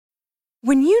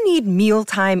When you need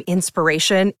mealtime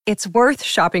inspiration, it's worth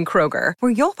shopping Kroger,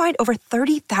 where you'll find over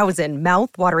 30,000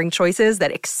 mouth-watering choices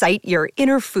that excite your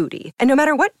inner foodie. And no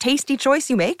matter what tasty choice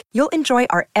you make, you'll enjoy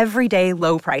our everyday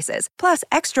low prices, plus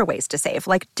extra ways to save,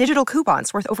 like digital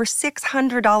coupons worth over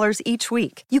 $600 each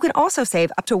week. You can also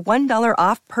save up to $1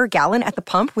 off per gallon at the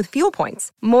pump with fuel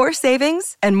points. More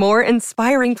savings and more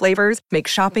inspiring flavors make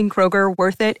shopping Kroger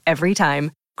worth it every time.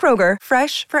 Kroger,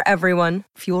 fresh for everyone.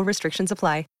 Fuel restrictions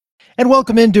apply. And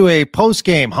welcome into a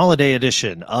post-game holiday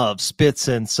edition of Spits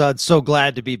and Suds. So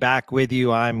glad to be back with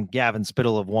you. I'm Gavin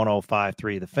Spittle of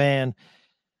 105.3 The Fan.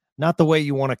 Not the way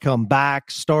you want to come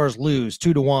back. Stars lose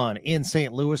 2-1 in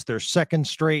St. Louis, their second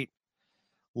straight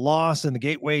loss in the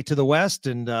gateway to the West,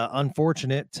 and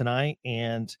unfortunate tonight.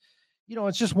 And, you know,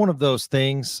 it's just one of those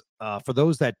things. For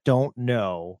those that don't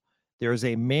know, there's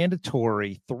a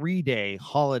mandatory 3-day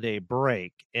holiday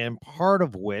break, and part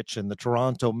of which, and the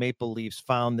Toronto Maple Leafs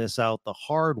found this out the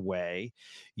hard way,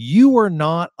 you are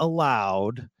not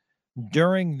allowed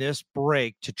during this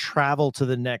break to travel to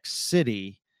the next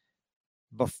city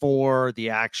before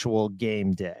the actual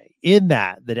game day. In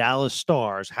that, the Dallas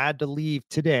Stars had to leave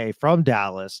today from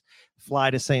Dallas,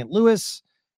 fly to St. Louis,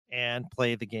 and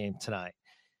play the game tonight.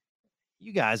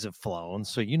 You guys have flown,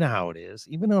 so you know how it is.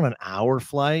 Even on an hour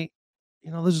flight, you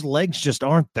know, those legs just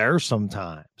aren't there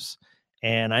sometimes.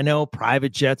 And I know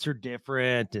private jets are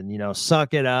different and, you know,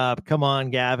 suck it up. Come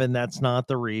on, Gavin, that's not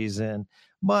the reason.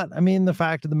 But, I mean, the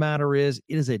fact of the matter is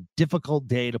it is a difficult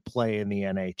day to play in the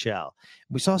NHL.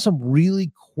 We saw some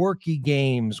really quirky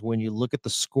games when you look at the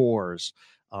scores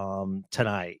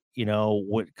tonight, you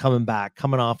know, coming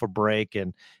off a break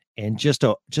and just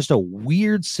a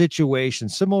weird situation,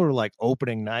 similar to like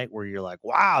opening night where you're like,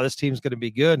 wow, this team's going to be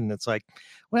good. And it's like,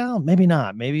 well, maybe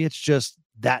not. Maybe it's just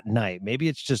that night. Maybe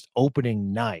it's just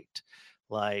opening night.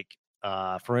 Like,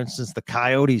 for instance, the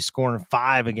Coyotes scoring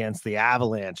 5 against the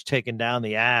Avalanche, taking down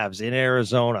the Avs in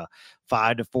Arizona,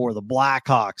 5-4. The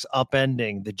Blackhawks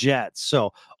upending the Jets.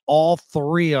 So all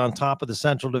three on top of the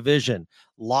Central Division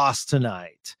lost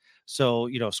tonight. So,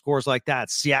 you know, scores like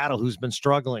that. Seattle, who's been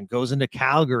struggling, goes into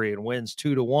Calgary and wins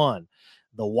 2-1.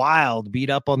 The Wild beat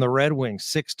up on the Red Wings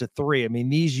 6-3. I mean,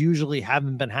 these usually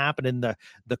haven't been happening. The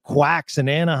Quacks in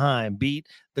Anaheim beat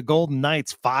the Golden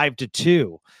Knights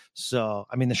 5-2. So,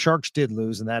 I mean, the Sharks did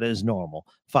lose, and that is normal,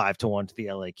 5-1 to the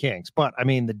LA Kings. But, I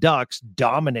mean, the Ducks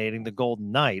dominating the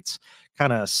Golden Knights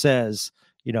kind of says,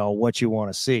 you know, what you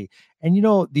want to see. And, you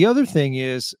know, the other thing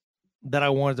is, that I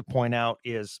wanted to point out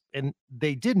is, and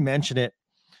they did mention it,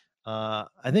 I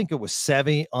think it was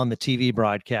Sevy on the TV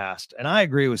broadcast, and I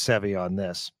agree with Sevy on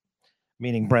this,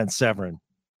 meaning Brent Severin.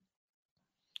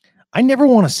 I never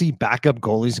want to see backup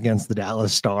goalies against the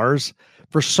Dallas Stars.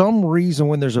 For some reason,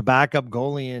 when there's a backup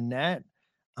goalie in net,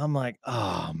 I'm like,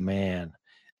 oh, man.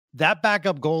 That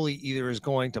backup goalie either is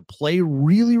going to play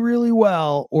really, really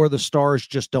well, or the Stars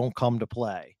just don't come to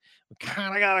play. We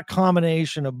kind of got a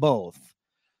combination of both.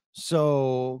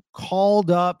 So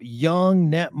called up young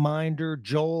netminder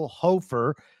Joel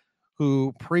Hofer,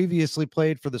 who previously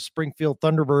played for the Springfield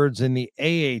Thunderbirds in the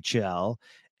AHL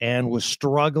and was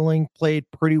struggling, played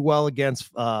pretty well against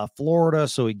Florida.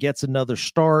 So he gets another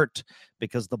start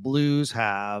because the Blues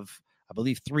have, I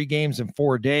believe, 3 games in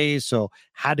 4 days. So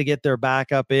had to get their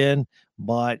backup in,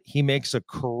 but he makes a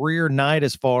career night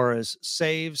as far as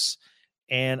saves.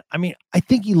 And I mean, I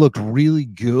think he looked really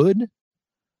good,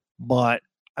 but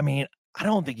I mean, I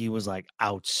don't think he was like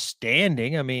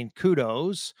outstanding. I mean,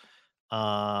 kudos.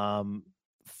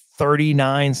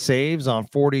 39 saves on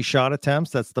 40 shot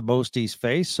attempts. That's the most he's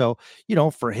faced. So, you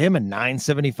know, for him, a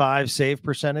 975 save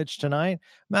percentage tonight,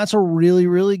 that's a really,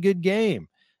 really good game.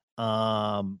 You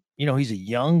know, he's a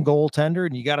young goaltender,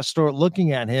 and you got to start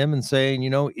looking at him and saying, you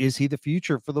know, is he the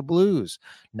future for the Blues?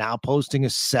 Now posting a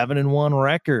 7-1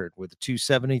 record with a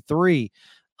 273.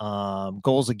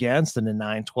 Goals against and a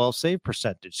 912 save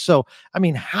percentage. So, I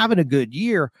mean, having a good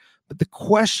year. But the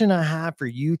question I have for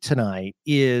you tonight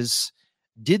is,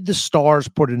 did the Stars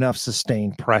put enough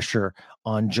sustained pressure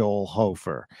on Joel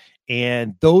Hofer?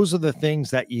 And those are the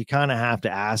things that you kind of have to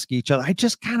ask each other. I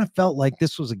just kind of felt like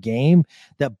this was a game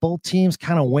that both teams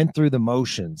kind of went through the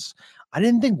motions. I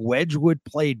didn't think Wedgwood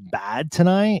played bad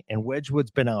tonight, and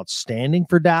Wedgwood's been outstanding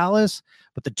for Dallas.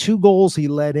 But the 2 goals he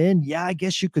let in, yeah, I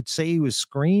guess you could say he was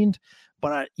screened.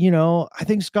 But, you know, I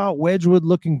think Scott Wedgwood,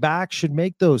 looking back, should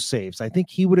make those saves. I think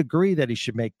he would agree that he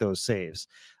should make those saves.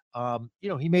 You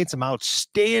know, he made some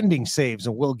outstanding saves,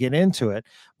 and we'll get into it.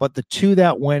 But the 2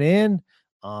 that went in,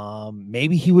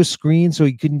 maybe he was screened so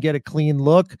he couldn't get a clean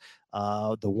look.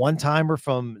 The one-timer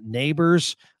from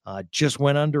Neighbors just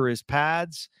went under his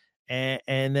pads.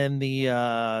 And then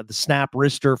the snap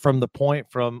wrister from the point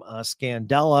from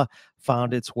Scandella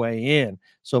found its way in.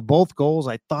 So both goals,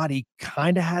 I thought he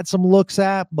kind of had some looks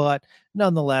at, but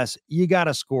nonetheless, you got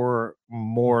to score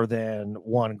more than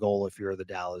one goal if you're the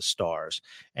Dallas Stars.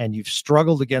 And you've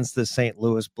struggled against the St.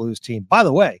 Louis Blues team. By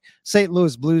the way, St.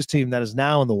 Louis Blues team that is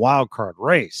now in the wild card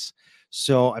race.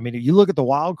 So, I mean, if you look at the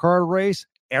wild card race,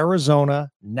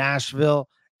 Arizona, Nashville,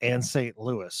 and St.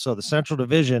 Louis. So the Central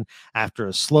Division, after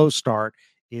a slow start,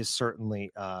 is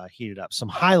certainly heated up. Some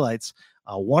highlights.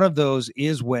 One of those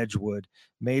is Wedgwood,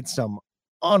 made some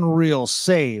unreal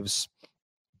saves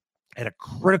at a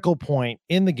critical point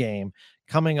in the game,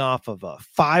 coming off of a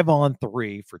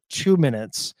 5-on-3 for 2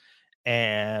 minutes.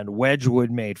 And Wedgwood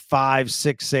made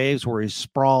 5-6 saves where he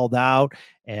sprawled out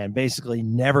and basically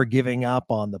never giving up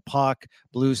on the puck.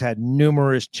 Blues had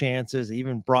numerous chances,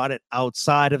 even brought it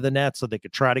outside of the net so they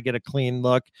could try to get a clean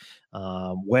look.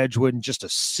 Wedgwood, just a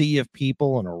sea of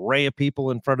people, an array of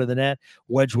people in front of the net.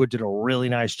 Wedgwood did a really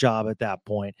nice job at that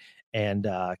point and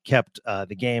kept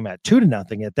the game at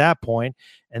 2-0 at that point.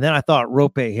 And then I thought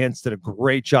Roope Hintz did a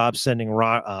great job sending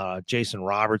Jason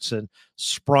Robertson,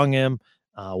 sprung him.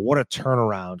 What a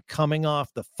turnaround coming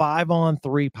off the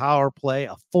 5-on-3 power play,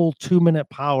 a full 2-minute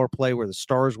power play where the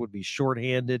Stars would be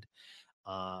shorthanded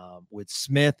with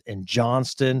Smith and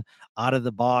Johnston out of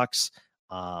the box.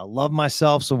 Love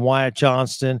myself some Wyatt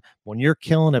Johnston. When you're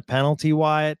killing a penalty,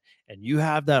 Wyatt, and you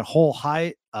have that whole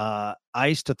height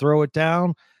ice to throw it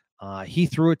down, he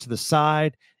threw it to the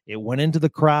side. It went into the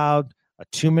crowd, a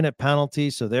 2-minute penalty.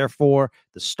 So therefore,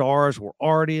 the Stars were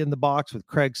already in the box with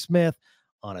Craig Smith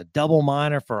on a double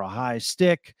minor for a high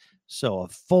stick. So a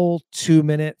full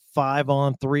 2-minute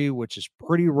 5-on-3, which is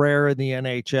pretty rare in the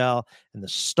NHL. And the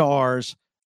Stars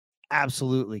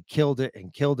absolutely killed it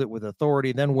and killed it with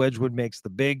authority. Then Wedgwood makes the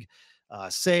big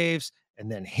saves,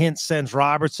 and then Hintz sends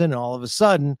Robertson, and all of a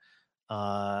sudden,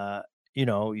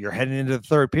 you're heading into the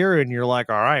third period and you're like,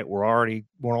 all right, we're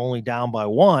only down by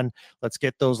 1. Let's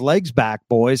get those legs back,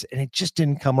 boys. And it just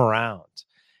didn't come around.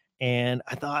 And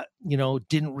I thought,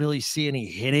 didn't really see any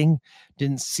hitting,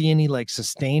 didn't see any like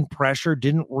sustained pressure,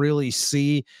 didn't really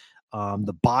see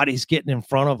the bodies getting in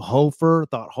front of Hofer.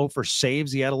 Thought Hofer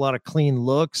saves. He had a lot of clean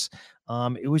looks.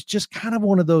 It was just kind of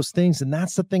one of those things. And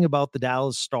that's the thing about the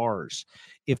Dallas Stars.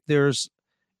 If there's,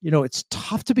 it's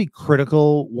tough to be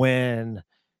critical when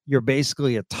you're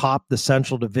basically atop the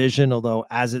Central Division, although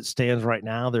as it stands right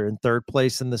now, they're in third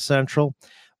place in the Central.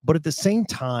 But at the same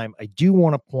time, I do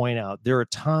want to point out there are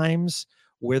times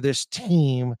where this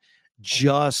team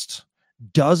just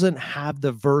doesn't have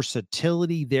the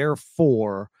versatility,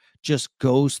 therefore just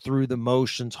goes through the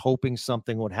motions hoping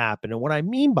something would happen. And what I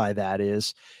mean by that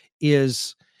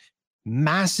is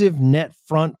massive net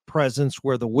front presence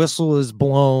where the whistle is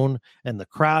blown and the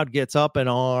crowd gets up in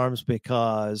arms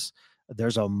because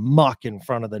there's a muck in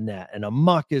front of the net. And a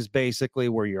muck is basically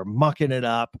where you're mucking it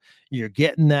up. You're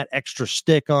getting that extra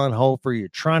stick on Hofer. You're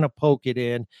trying to poke it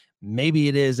in. Maybe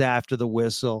it is after the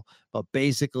whistle, but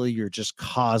basically you're just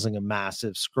causing a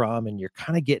massive scrum and you're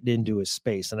kind of getting into his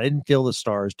space. And I didn't feel the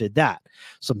Stars did that.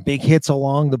 Some big hits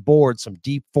along the board, some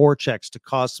deep forechecks to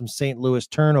cause some St. Louis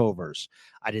turnovers.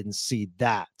 I didn't see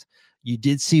that. You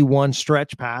did see one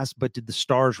stretch pass, but did the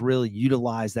Stars really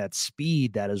utilize that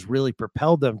speed that has really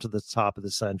propelled them to the top of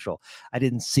the Central? I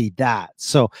didn't see that.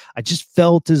 So I just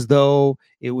felt as though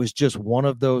it was just one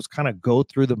of those kind of go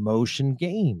through the motion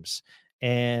games.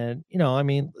 And,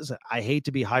 listen, I hate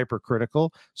to be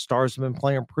hypercritical. Stars have been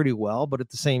playing pretty well, but at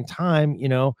the same time,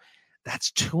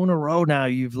 that's 2 in a row now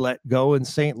you've let go in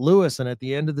St. Louis. And at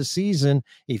the end of the season,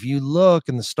 if you look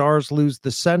and the Stars lose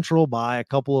the Central by a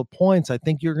couple of points, I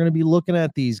think you're going to be looking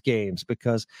at these games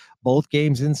because both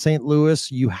games in St.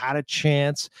 Louis, you had a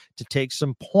chance to take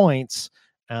some points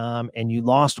and you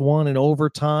lost one in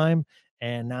overtime.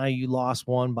 And now you lost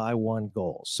one by 1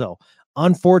 goal. So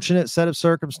unfortunate set of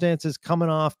circumstances coming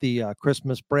off the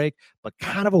Christmas break, but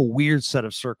kind of a weird set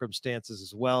of circumstances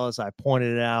as well, as I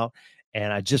pointed out.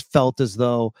 And I just felt as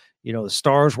though, the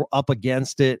Stars were up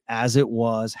against it as it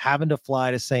was, having to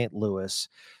fly to St. Louis.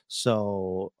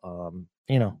 So,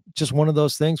 just one of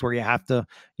those things where you have to,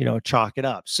 chalk it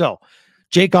up. So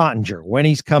Jake Oettinger, when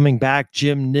he's coming back,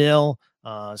 Jim Nill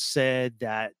said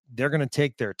that they're going to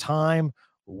take their time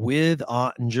with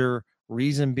Oettinger.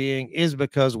 Reason being is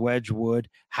because Wedgwood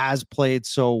has played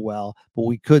so well, but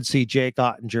we could see Jake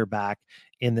Oettinger back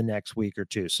in the next week or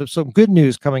two. So some good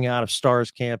news coming out of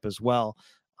Stars camp as well,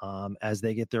 as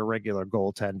they get their regular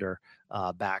goaltender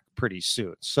back pretty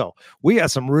soon. So we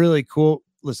got some really cool.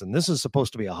 Listen, this is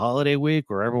supposed to be a holiday week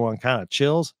where everyone kind of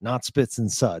chills, not spits and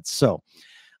suds. So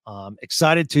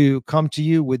excited to come to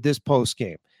you with this post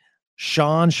game.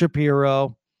 Sean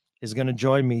Shapiro is going to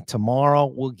join me tomorrow.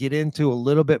 We'll get into a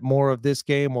little bit more of this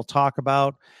game. We'll talk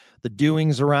about the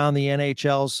doings around the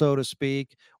NHL, so to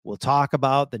speak. We'll talk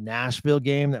about the Nashville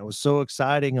game that was so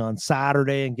exciting on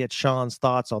Saturday and get Sean's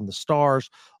thoughts on the Stars,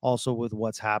 also with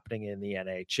what's happening in the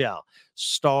NHL.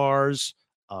 Stars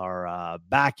are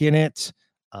back in it,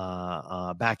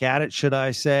 back at it, should I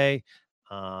say.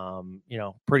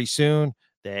 Pretty soon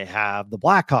they have the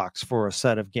Blackhawks for a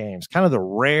set of games, kind of the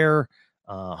rare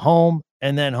home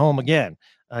and then home again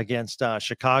against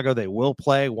Chicago. They will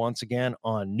play once again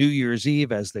on New Year's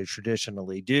Eve, as they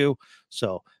traditionally do.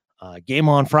 So game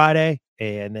on Friday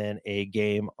and then a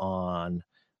game on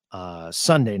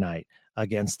Sunday night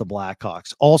against the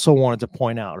Blackhawks. Also wanted to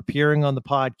point out, appearing on the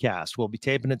podcast, we'll be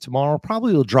taping it tomorrow,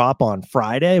 probably will drop on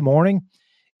Friday morning,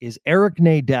 is Eric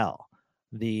Nadel,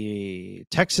 the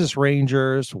Texas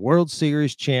Rangers World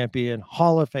Series champion,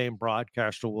 Hall of Fame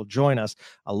broadcaster, will join us.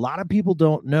 A lot of people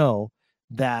don't know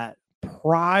that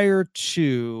prior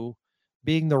to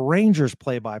being the Rangers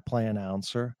play-by-play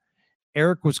announcer,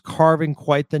 Eric was carving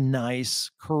quite the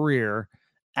nice career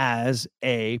as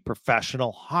a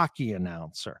professional hockey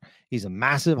announcer. He's a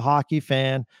massive hockey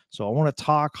fan. So I want to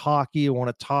talk hockey. I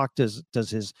want to talk, does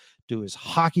his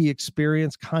hockey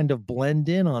experience kind of blend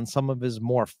in on some of his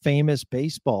more famous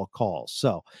baseball calls?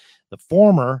 So the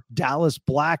former Dallas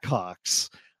Blackhawks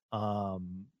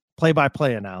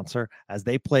play-by-play announcer, as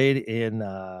they played in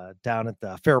down at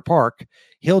the Fair Park,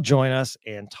 he'll join us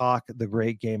and talk the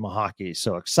great game of hockey.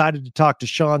 So excited to talk to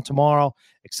Sean tomorrow.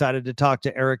 Excited to talk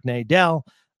to Eric Nadel.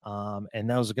 And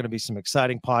those are going to be some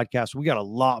exciting podcasts. We got a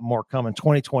lot more coming.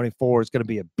 2024 is going to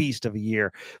be a beast of a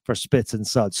year for Spits and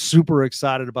Suds. Super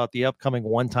excited about the upcoming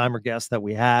one-timer guests that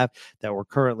we have that we're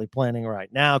currently planning right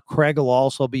now. Craig will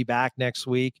also be back next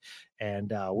week.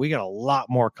 And we got a lot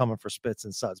more coming for Spits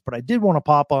and Suds. But I did want to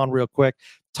pop on real quick,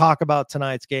 talk about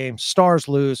tonight's game. Stars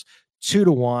lose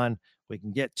 2-1. We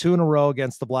can get 2 in a row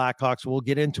against the Blackhawks. We'll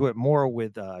get into it more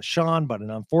with Sean, but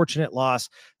an unfortunate loss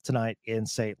tonight in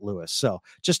St. Louis. So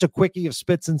just a quickie of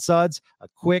Spits and Suds, a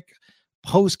quick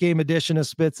post-game edition of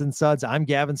Spits and Suds. I'm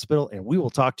Gavin Spittle, and we will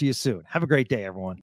talk to you soon. Have a great day, everyone.